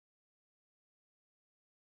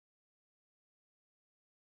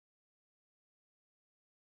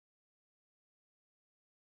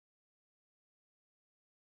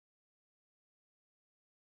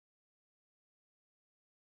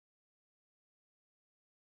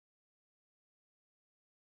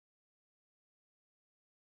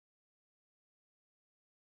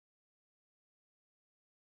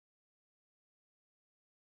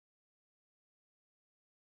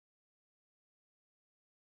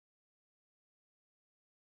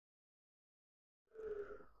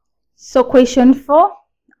So question 4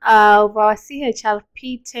 of our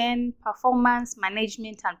Chrp 10, performance,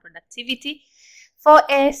 management and productivity.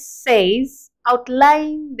 4A says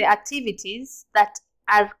outline the activities that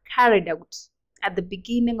are carried out at the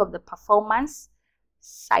beginning of the performance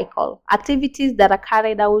cycle. Activities that are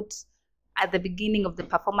carried out at the beginning of the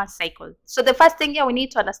performance cycle. So the first thing here we need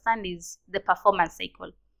to understand is the performance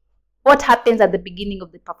cycle. What happens at the beginning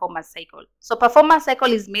of the performance cycle? So performance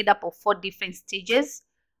cycle is made up of 4 different stages: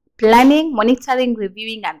 planning, monitoring,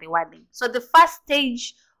 reviewing, and rewarding. So the first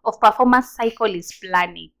stage of performance cycle is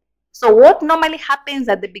planning. So what normally happens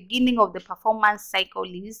at the beginning of the performance cycle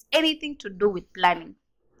is anything to do with planning.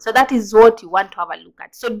 So that is what you want to have a look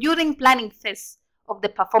at. So during planning phase of the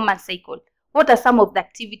performance cycle, what are some of the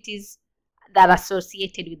activities that are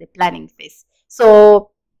associated with the planning phase?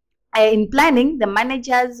 So in planning, the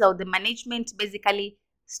managers or the management basically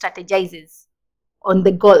strategizes on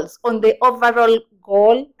the goals, on the overall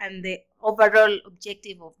goal and the overall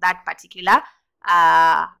objective of that particular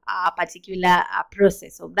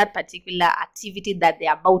process, of that particular activity that they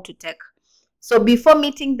are about to take. So before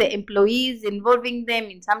meeting the employees, involving them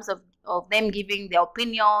in terms of them giving their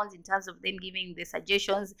opinions, in terms of them giving the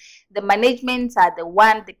suggestions, the management are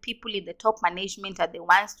the people in the top management are the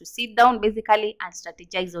ones to sit down basically and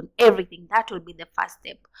strategize on everything. That will be the first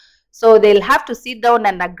step. So they'll have to sit down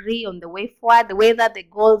and agree on the way forward, whether the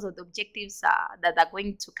goals or the objectives that they're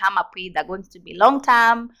going to come up with are going to be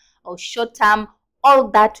long-term or short-term. All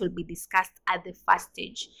that will be discussed at the first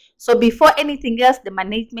stage. So before anything else, the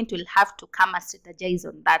management will have to come and strategize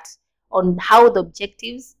on that, on how the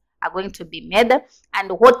objectives are going to be made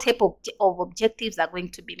and what type of objectives are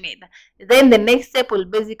going to be made. Then the next step will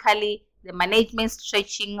basically the management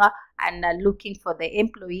stretching and looking for the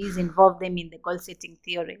employees, involve them in the goal setting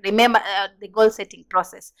theory. Remember the goal setting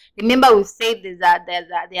process. Remember we've said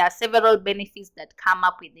there are several benefits that come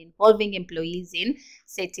up with involving employees in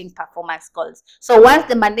setting performance goals. So once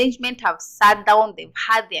the management have sat down, they've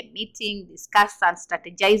had their meeting, discussed and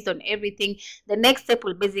strategized on everything, the next step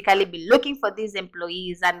will basically be looking for these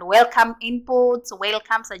employees and welcome inputs,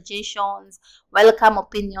 welcome suggestions, welcome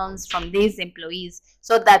opinions from these employees,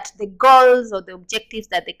 so that the goals or the objectives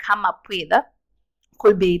that they come up with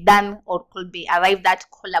could be done or could be arrived at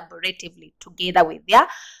collaboratively together with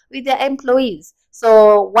their employees.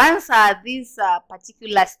 So once this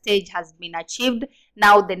particular stage has been achieved,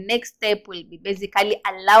 now the next step will be basically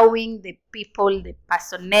allowing the people, the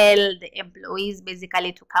personnel, the employees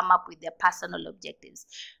basically to come up with their personal objectives.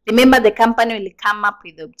 Remember, the company will come up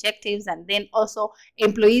with objectives, and then also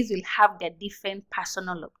employees will have their different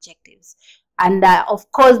personal objectives. And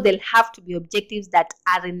of course, they'll have to be objectives that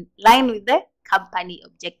are in line with the company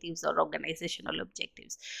objectives or organizational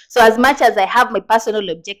objectives. So as much as I have my personal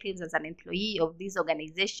objectives as an employee of this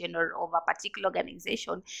organization or of a particular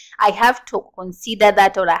organization, I have to consider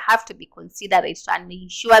that, or I have to be considerate and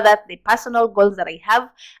ensure that the personal goals that I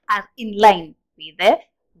have are in line with the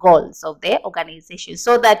goals of the organization,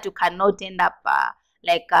 so that you cannot end up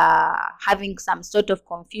having some sort of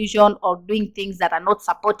confusion or doing things that are not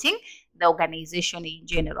supporting the organization in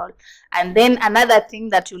general. And then another thing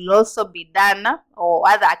that will also be done, or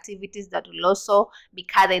other activities that will also be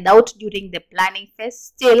carried out during the planning phase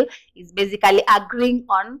still, is basically agreeing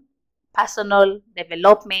on personal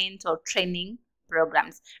development or training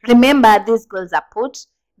programs. Remember, these goals are put,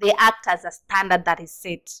 they act as a standard that is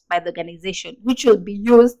set by the organization, which will be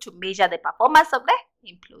used to measure the performance of the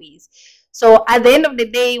employees. So at the end of the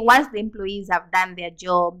day, once the employees have done their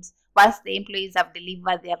jobs, once the employees have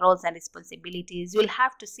delivered their roles and responsibilities, you'll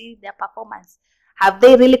have to see their performance. Have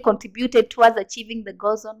they really contributed towards achieving the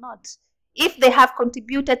goals or not? If they have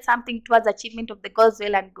contributed something towards achievement of the goals,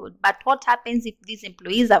 well and good. But what happens if these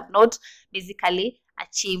employees have not basically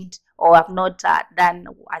achieved or have not done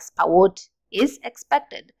as per what is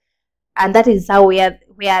expected? And that is how where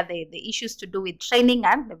the issues to do with training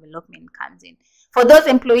and development comes in. For those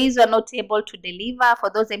employees who are not able to deliver,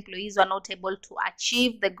 for those employees who are not able to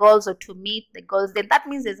achieve the goals or to meet the goals, then that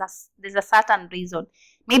means there's a certain reason.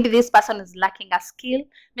 Maybe this person is lacking a skill,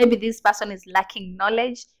 maybe this person is lacking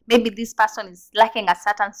knowledge, maybe this person is lacking a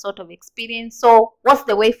certain sort of experience. So what's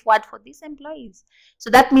the way forward for these employees? So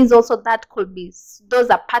that means also that could be, those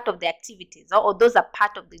are part of the activities, or those are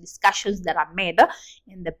part of the discussions that are made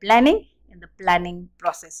in the planning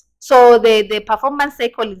process. So the performance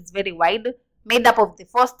cycle is very wide, made up of the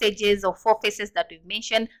 4 stages or 4 phases that we've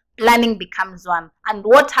mentioned. Planning becomes one. And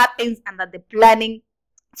what happens under the planning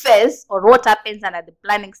phase, or what happens under the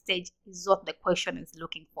planning stage, is what the question is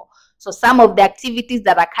looking for. So some of the activities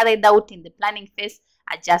that are carried out in the planning phase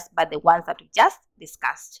are just by the ones that we just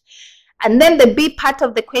discussed. And then the B part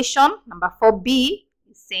of the question, number 4B,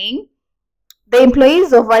 saying the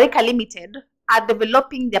employees of Rchrp Limited are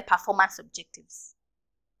developing their performance objectives.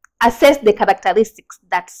 Assess the characteristics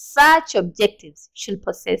that such objectives should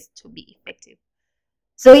possess to be effective.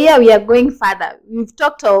 So here we are going further. We've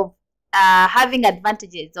talked of having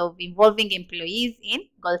advantages of involving employees in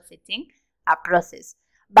goal setting process.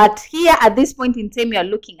 But here at this point in time, we are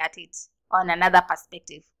looking at it on another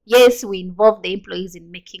perspective. Yes, we involve the employees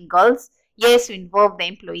in making goals. Yes, we involve the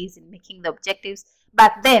employees in making the objectives.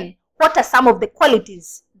 But then, what are some of the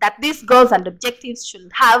qualities that these goals and objectives should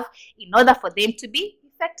have in order for them to be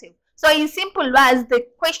effective? So in simple words, the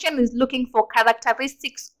question is looking for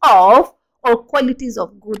characteristics of or qualities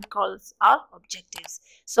of good goals or objectives.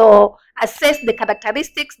 So assess the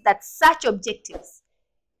characteristics that such objectives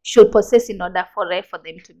should possess in order for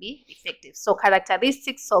them to be effective. So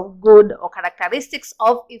characteristics of good or characteristics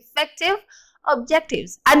of effective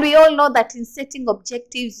objectives. And we all know that in setting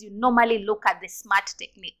objectives, you normally look at the SMART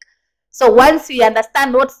technique. So once we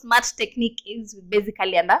understand what SMART technique is, we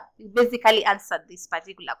basically answered this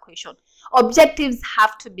particular question. Objectives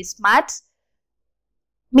have to be SMART,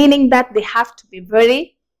 meaning that they have to be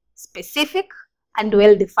very specific and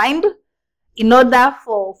well defined in order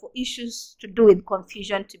for issues to do with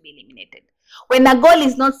confusion to be eliminated. When a goal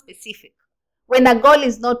is not specific, when a goal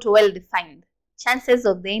is not well defined, chances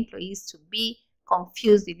of the employees to be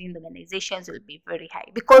confused within the organizations will be very high,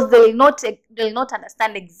 because they will not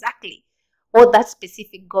understand exactly what that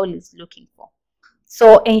specific goal is looking for.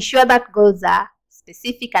 So ensure that goals are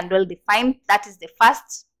specific and well defined. That is the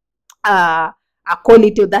first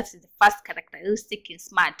quality, that is the first characteristic in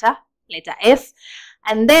SMART, letter S.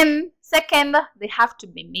 And then second, they have to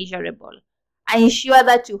be measurable. Ensure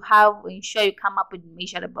you come up with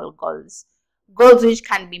measurable goals. Goals which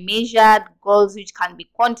can be measured, goals which can be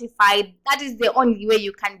quantified. That is the only way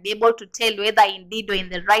you can be able to tell whether indeed you're in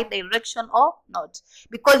the right direction or not.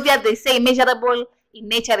 Because here they say measurable in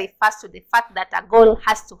nature refers to the fact that a goal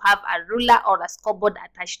has to have a ruler or a scoreboard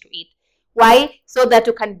attached to it. Why? So that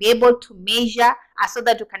you can be able to measure, so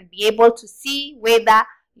that you can be able to see whether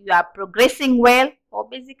you are progressing well or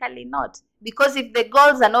basically not. Because if the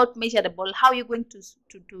goals are not measurable, how are you going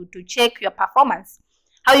to check your performance?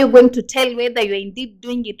 How are you going to tell whether you're indeed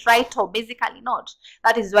doing it right or basically not?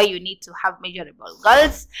 That is why you need to have measurable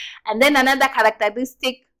goals. And then another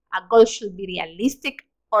characteristic, a goal should be realistic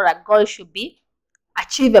or a goal should be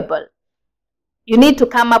achievable. You need to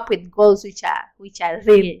come up with goals which are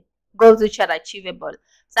real, goals which are achievable.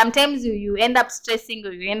 Sometimes you end up stressing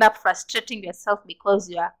or you end up frustrating yourself because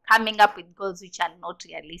you are coming up with goals which are not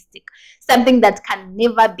realistic, something that can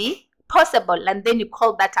never be possible, and then you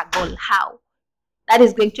call that a goal. How? That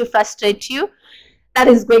is going to frustrate you, that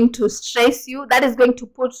is going to stress you, that is going to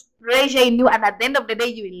put pressure in you, and at the end of the day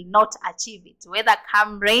you will not achieve it, whether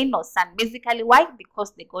come rain or sun. Basically, why?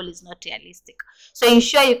 Because the goal is not realistic. So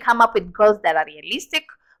ensure you come up with goals that are realistic,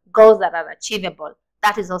 goals that are achievable.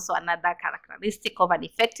 That is also another characteristic of an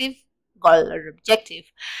effective goal or objective.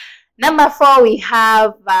 Number 4, we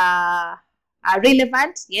have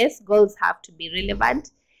relevant. Yes, goals have to be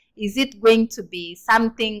relevant. Is it going to be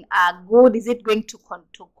something good? Is it going to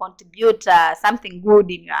contribute something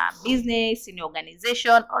good in your business, in your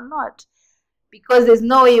organization or not? Because there's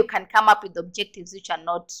no way you can come up with objectives which are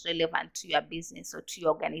not relevant to your business or to your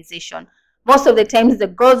organization. Most of the times the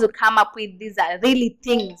goals you come up with, these are really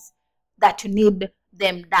things that you need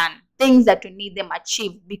them done, things that you need them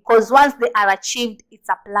achieved, because once they are achieved, it's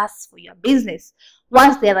a plus for your business.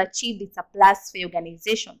 Once they are achieved, it's a plus for your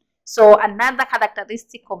organization. So another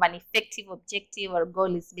characteristic of an effective objective or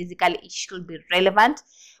goal is basically it should be relevant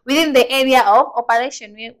within the area of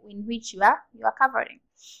operation in which you are covering.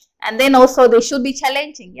 And then also they should be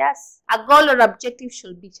challenging. Yes, a goal or objective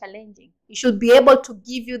should be challenging. It should be able to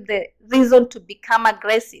give you the reason to become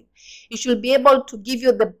aggressive. It should be able to give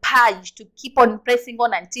you the purge to keep on pressing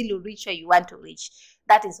on until you reach where you want to reach.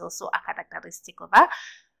 That is also a characteristic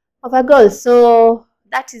of a goal. So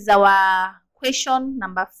that is our question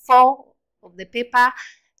number 4 of the paper.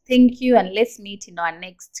 Thank you, and let's meet in our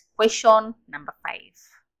next question number 5.